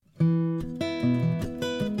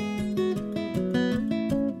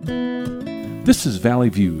This is Valley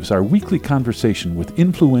Views, our weekly conversation with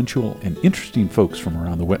influential and interesting folks from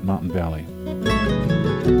around the Wet Mountain Valley.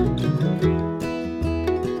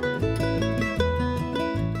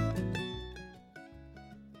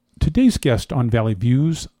 Today's guests on Valley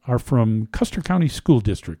Views are from Custer County School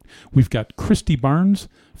District. We've got Kristi Barnes,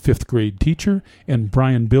 5th grade teacher, and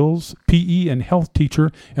Brian Bills, PE and health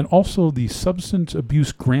teacher, and also the substance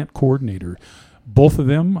abuse grant coordinator. Both of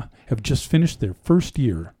them have just finished their first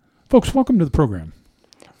year. Folks, welcome to the program.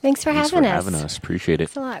 Thanks for having us. Appreciate it.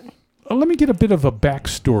 Thanks a lot. Let me get a bit of a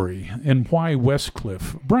backstory and why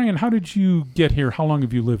Westcliff. Brian, how did you get here? How long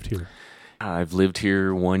have you lived here? I've lived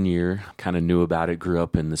here 1 year, kind of knew about it, grew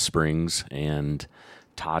up in the Springs, and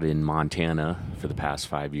taught in Montana for the past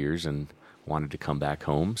 5 years and wanted to come back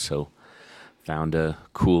home. So found a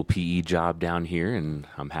cool PE job down here, and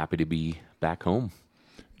I'm happy to be back home.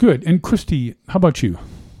 Good. And Kristi, how about you?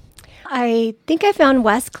 I think I found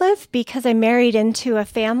Westcliff because I married into a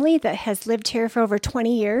family that has lived here for over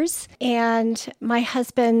 20 years. And my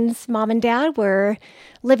husband's mom and dad were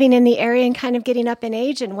living in the area and kind of getting up in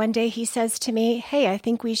age. And one day he says to me, "Hey, I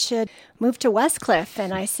think we should move to Westcliff."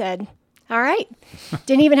 And I said, "All right."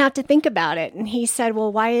 Didn't even have to think about it. And he said,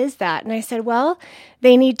 "Well, why is that?" And I said, "Well,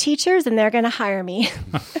 they need teachers and they're going to hire me."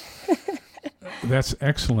 That's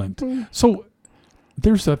excellent. So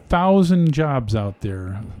there's 1,000 jobs out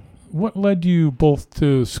there. What led you both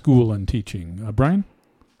to school and teaching? Brian?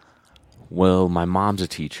 Well, my mom's a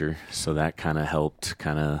teacher, so that kind of helped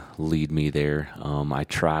lead me there. I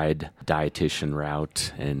tried dietitian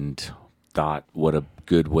route and thought what a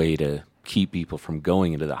good way to keep people from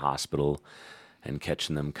going into the hospital and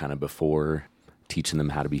catching them kind of before, teaching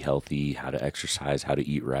them how to be healthy, how to exercise, how to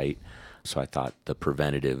eat right. So I thought the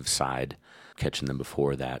preventative side, catching them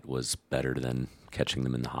before that, was better than catching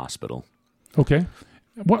them in the hospital. Okay.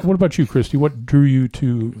 What about you, Kristi? What drew you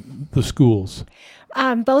to the schools?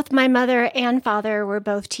 Both my mother and father were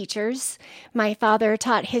both teachers. My father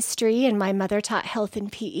taught history and my mother taught health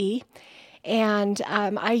and PE. And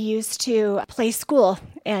I used to play school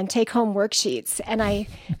and take home worksheets. And I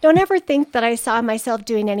don't ever think that I saw myself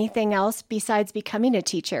doing anything else besides becoming a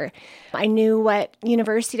teacher. I knew what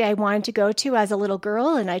university I wanted to go to as a little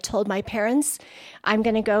girl, and I told my parents, I'm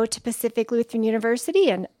going to go to Pacific Lutheran University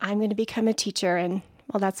and I'm going to become a teacher. And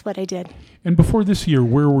well, that's what I did. And before this year,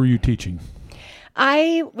 where were you teaching?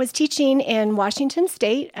 I was teaching in Washington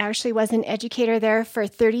State. I actually was an educator there for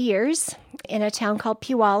 30 years in a town called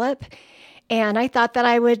Puyallup. And I thought that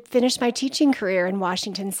I would finish my teaching career in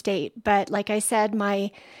Washington State. But like I said,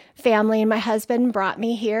 my family and my husband brought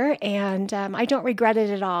me here, and I don't regret it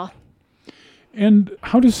at all. And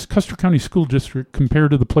how does Custer County School District compare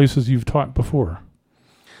to the places you've taught before?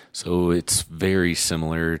 So it's very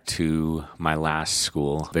similar to my last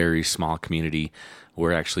school, very small community.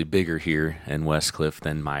 We're actually bigger here in Westcliff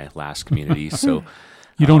than my last community. So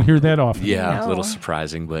you don't hear that often. Yeah, no. A little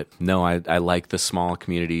surprising, but no, I like the small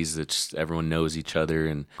communities that just everyone knows each other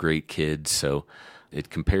and great kids. So it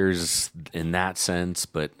compares in that sense,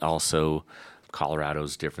 but also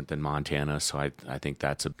Colorado's different than Montana. So I think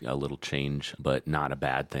that's a little change, but not a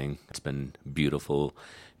bad thing. It's been beautiful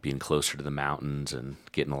being closer to the mountains and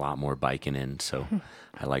getting a lot more biking in. So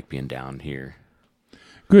I like being down here.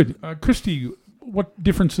 Good. Kristi, what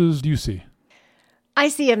differences do you see? I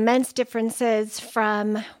see immense differences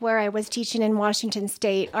from where I was teaching in Washington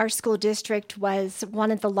State. Our school district was one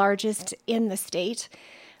of the largest in the state.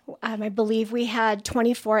 I believe we had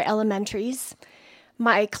 24 elementaries.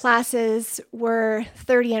 My classes were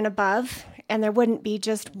 30 and above, and there wouldn't be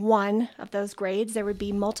just one of those grades. There would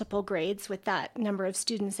be multiple grades with that number of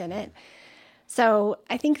students in it. So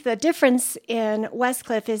I think the difference in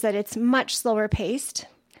Westcliff is that it's much slower paced.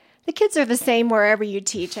 The kids are the same wherever you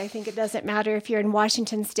teach. I think it doesn't matter if you're in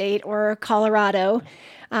Washington State or Colorado.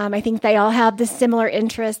 I think they all have the similar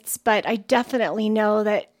interests, but I definitely know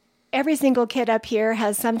that every single kid up here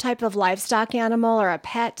has some type of livestock animal or a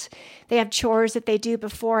pet. They have chores that they do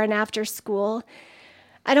before and after school.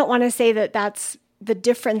 I don't want to say that that's the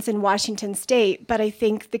difference in Washington State, but I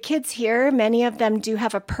think the kids here, many of them do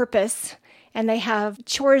have a purpose and they have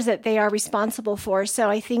chores that they are responsible for.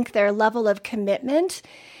 So I think their level of commitment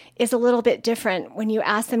is a little bit different. When you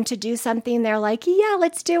ask them to do something, they're like, yeah,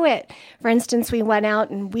 let's do it. For instance, we went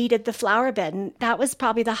out and weeded the flower bed, and that was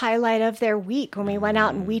probably the highlight of their week when we went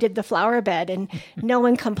out and weeded the flower bed, and no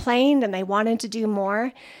one complained, and they wanted to do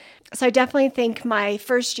more. So I definitely think my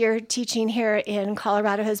first year teaching here in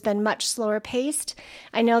Colorado has been much slower paced.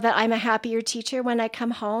 I know that I'm a happier teacher when I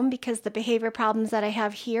come home because the behavior problems that I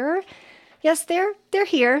have here Yes, they're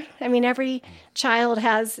here. I mean, every child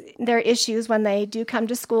has their issues when they do come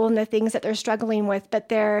to school and the things that they're struggling with, but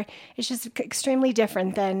it's just extremely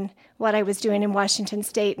different than what I was doing in Washington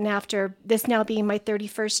State. And after this now being my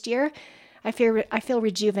 31st year, I feel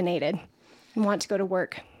rejuvenated and want to go to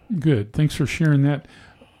work. Good. Thanks for sharing that.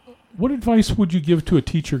 What advice would you give to a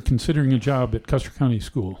teacher considering a job at Custer County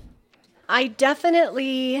School? I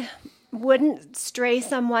definitely wouldn't stray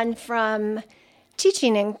someone from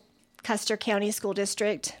teaching in Custer County School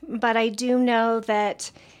District, but I do know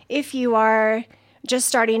that if you are just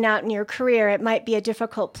starting out in your career, it might be a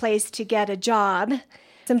difficult place to get a job,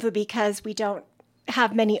 simply because we don't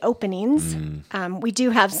have many openings. We do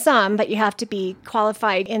have some, but you have to be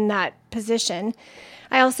qualified in that position.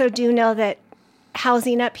 I also do know that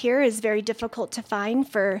housing up here is very difficult to find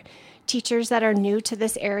for teachers that are new to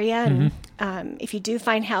this area. And if you do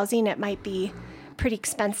find housing, it might be pretty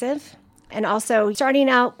expensive. And also, starting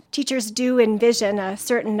out, teachers do envision a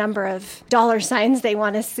certain number of dollar signs they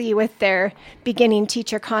want to see with their beginning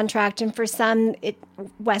teacher contract. And for some,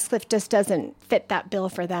 Westcliff just doesn't fit that bill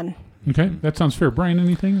for them. Okay, that sounds fair. Brian,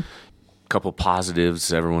 anything? Couple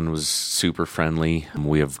positives. Everyone was super friendly.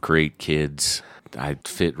 We have great kids. I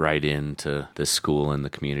fit right into the school and the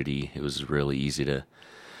community. It was really easy to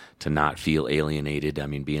not feel alienated. I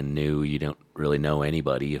mean, being new, you don't really know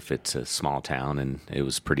anybody if it's a small town, and it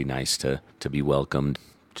was pretty nice to be welcomed,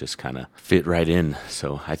 just kind of fit right in.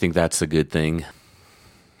 So I think that's a good thing.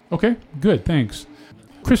 Okay, good, thanks.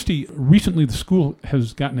 Kristi, recently the school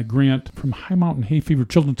has gotten a grant from High Mountain Hay Fever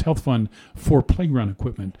Children's Health Fund for playground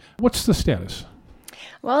equipment. What's the status?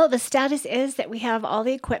 Well, the status is that we have all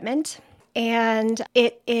the equipment, and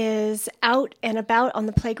it is out and about on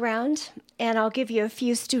the playground. And I'll give you a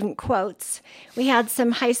few student quotes. We had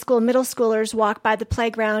some high school, middle schoolers walk by the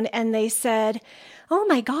playground, and they said, "Oh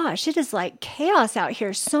my gosh, it is like chaos out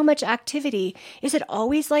here, so much activity. Is it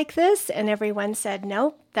always like this?" And everyone said,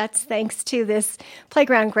 "No, that's thanks to this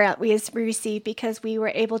playground grant we received, because we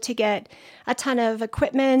were able to get a ton of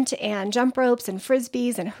equipment and jump ropes and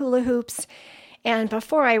frisbees and hula hoops." And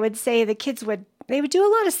before, I would say the kids would do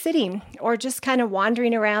a lot of sitting or just kind of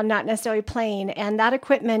wandering around, not necessarily playing. And that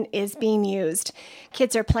equipment is being used.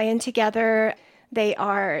 Kids are playing together. They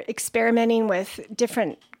are experimenting with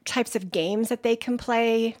different types of games that they can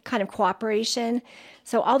play, kind of cooperation.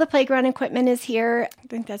 So all the playground equipment is here. I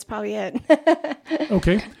think that's probably it.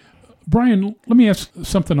 Okay. Brian, let me ask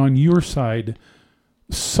something on your side.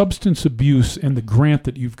 Substance abuse and the grant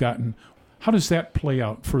that you've gotten, how does that play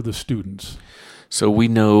out for the students? So we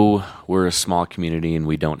know we're a small community and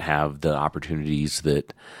we don't have the opportunities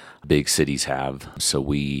that big cities have. So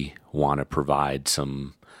we want to provide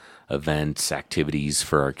some events, activities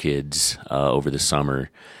for our kids over the summer.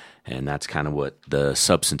 And that's kind of what the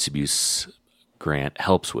substance abuse grant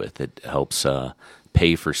helps with. It helps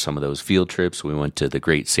pay for some of those field trips. We went to the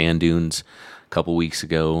Great Sand Dunes a couple weeks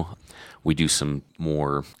ago. We do some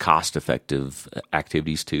more cost-effective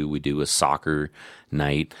activities too. We do a soccer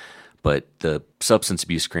night. But the substance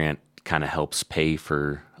abuse grant kind of helps pay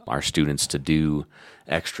for our students to do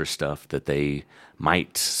extra stuff that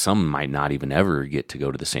some might not even ever get to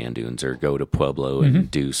go to the sand dunes or go to Pueblo and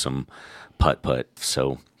do some putt-putt.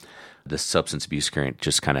 So the substance abuse grant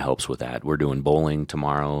just kind of helps with that. We're doing bowling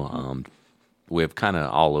tomorrow. We have kind of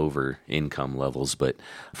all over income levels, but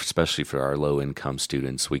especially for our low-income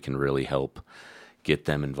students, we can really help get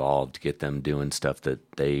them involved, get them doing stuff that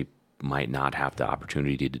they might not have the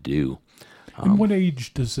opportunity to do. And what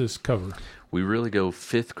age does this cover? We really go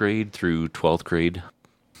 5th grade through 12th grade,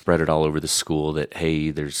 spread it all over the school that, hey,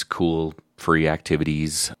 there's cool free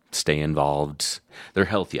activities, stay involved. They're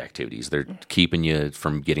healthy activities. They're keeping you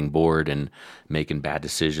from getting bored and making bad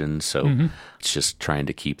decisions. So it's just trying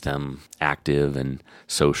to keep them active and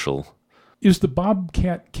social. Is the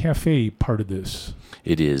Bobcat Cafe part of this?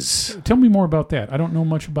 It is. Tell me more about that. I don't know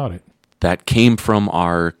much about it. That came from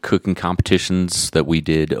our cooking competitions that we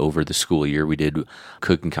did over the school year. We did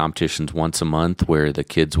cooking competitions once a month where the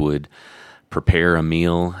kids would prepare a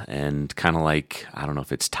meal and kind of like, I don't know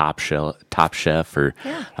if it's Top Chef or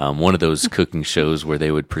one of those cooking shows where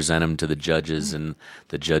they would present them to the judges and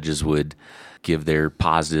the judges would give their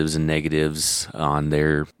positives and negatives on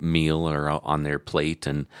their meal or on their plate,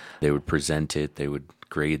 and they would present it. They would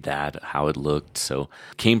grade that, how it looked. So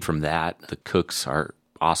it came from that. The cooks are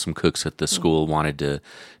awesome cooks at the school wanted to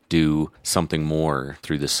do something more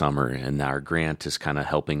through the summer, and our grant is kind of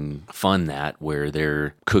helping fund that, where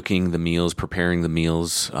they're cooking the meals, preparing the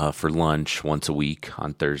meals for lunch once a week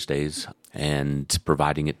on Thursdays, and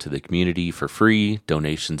providing it to the community for free,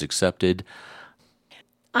 donations accepted.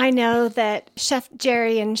 I know that Chef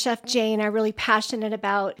Jerry and Chef Jane are really passionate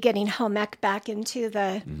about getting home ec back into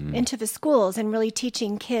the schools and really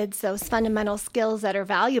teaching kids those fundamental skills that are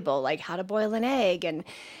valuable, like how to boil an egg and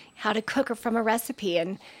how to cook from a recipe.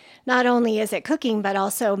 And not only is it cooking, but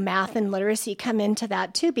also math and literacy come into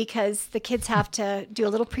that too, because the kids have to do a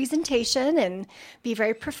little presentation and be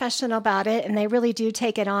very professional about it, and they really do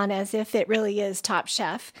take it on as if it really is Top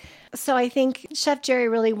Chef. So I think Chef Jerry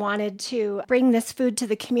really wanted to bring this food to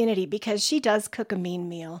the community because she does cook a mean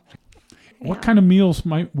meal. What kind of meals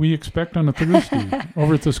might we expect on a Thursday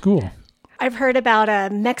over at the school? I've heard about a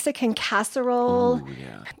Mexican casserole. Oh,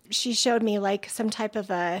 yeah. She showed me like some type of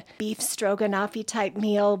a beef stroganoff type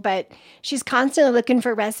meal, but she's constantly looking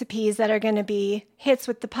for recipes that are going to be hits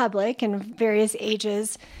with the public and various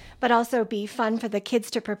ages, but also be fun for the kids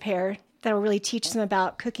to prepare that will really teach them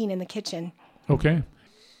about cooking in the kitchen. Okay.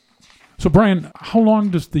 So, Brian, how long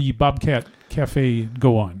does the Bobcat Cafe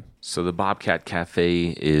go on? So the Bobcat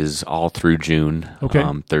Cafe is all through June,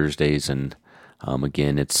 Thursdays, and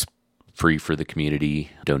again, it's free for the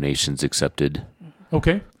community, donations accepted.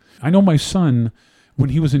 Okay. I know my son, when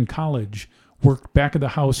he was in college, worked back of the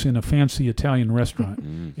house in a fancy Italian restaurant,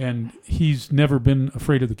 and he's never been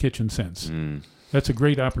afraid of the kitchen since. That's a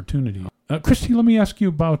great opportunity. Kristi, let me ask you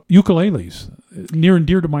about ukuleles, near and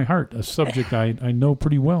dear to my heart, a subject I know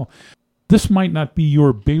pretty well. This might not be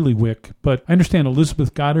your bailiwick, but I understand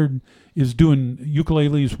Elizabeth Goddard is doing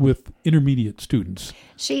ukuleles with intermediate students.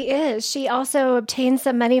 She is. She also obtained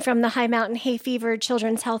some money from the High Mountain Hay Fever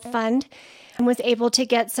Children's Health Fund and was able to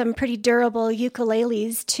get some pretty durable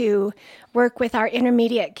ukuleles to work with our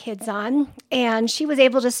intermediate kids on. And she was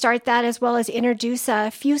able to start that as well as introduce a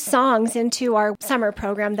few songs into our summer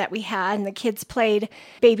program that we had. And the kids played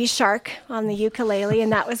Baby Shark on the ukulele,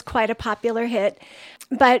 and that was quite a popular hit.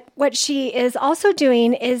 But what she is also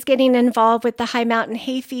doing is getting involved with the High Mountain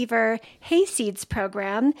Hay Fever Hay Seeds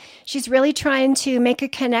program. She's really trying to make a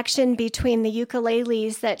connection between the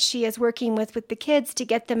ukuleles that she is working with the kids to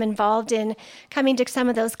get them involved in coming to some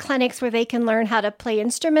of those clinics where they can learn how to play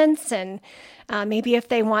instruments and maybe if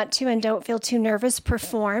they want to and don't feel too nervous,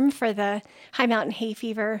 perform for the High Mountain Hay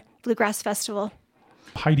Fever Bluegrass Festival.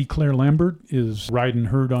 Heidi Claire Lambert is riding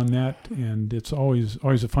herd on that, and it's always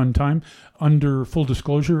a fun time. Under full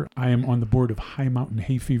disclosure, I am on the board of High Mountain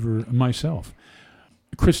Hay Fever myself.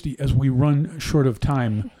 Kristi, as we run short of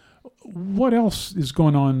time, what else is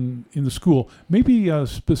going on in the school? Maybe a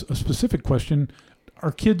specific question.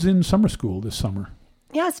 Are kids in summer school this summer?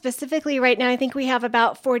 Yeah, specifically right now, I think we have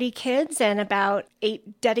about 40 kids and about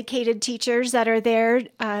 8 dedicated teachers that are there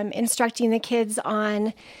instructing the kids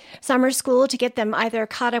on summer school to get them either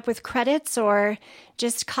caught up with credits or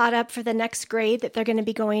just caught up for the next grade that they're going to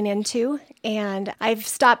be going into. And I've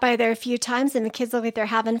stopped by there a few times, and the kids look like they're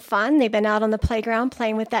having fun. They've been out on the playground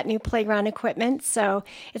playing with that new playground equipment. So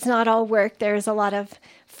it's not all work. There's a lot of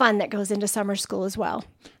fun that goes into summer school as well.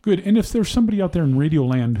 Good. And if there's somebody out there in Radio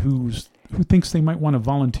Land who thinks they might want to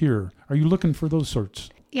volunteer, are you looking for those sorts?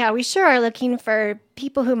 Yeah, we sure are looking for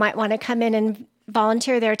people who might want to come in and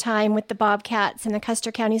volunteer their time with the Bobcats in the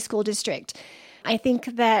Custer County School District. I think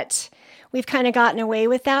that we've kind of gotten away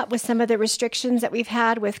with that with some of the restrictions that we've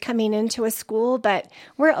had with coming into a school, but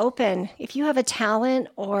we're open. If you have a talent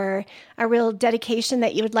or a real dedication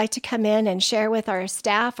that you would like to come in and share with our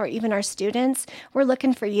staff or even our students, we're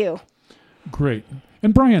looking for you. Great.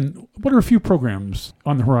 And Brian, what are a few programs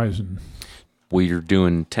on the horizon? We're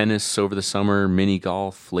doing tennis over the summer, mini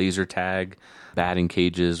golf, laser tag, batting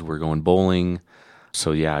cages. We're going bowling.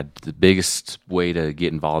 So yeah, the biggest way to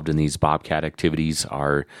get involved in these Bobcat activities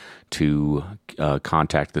are to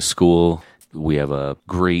contact the school. We have a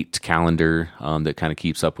great calendar that kind of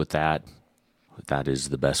keeps up with that. That is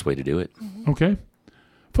the best way to do it. Okay.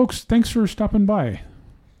 Folks, thanks for stopping by.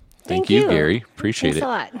 Thank you, Gary. Appreciate it.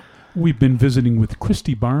 Thanks a lot. We've been visiting with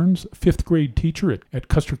Kristi Barnes, 5th grade teacher at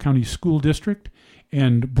Custer County School District,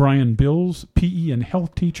 and Brian Bills, PE and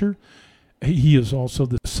health teacher. He is also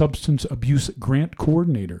the Substance Abuse Grant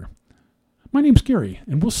Coordinator. My name's Gary,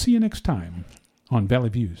 and we'll see you next time on Valley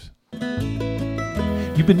Views.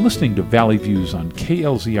 You've been listening to Valley Views on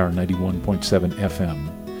KLZR 91.7 FM.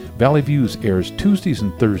 Valley Views airs Tuesdays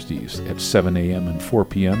and Thursdays at 7 a.m. and 4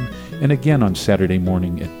 p.m., and again on Saturday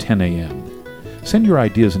morning at 10 a.m. Send your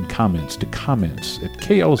ideas and comments to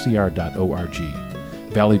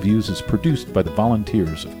comments@klzr.org. Valley Views is produced by the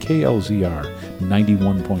volunteers of KLZR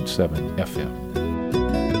 91.7 FM.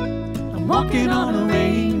 I'm walking on a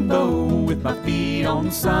rainbow with my feet on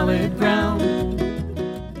solid ground.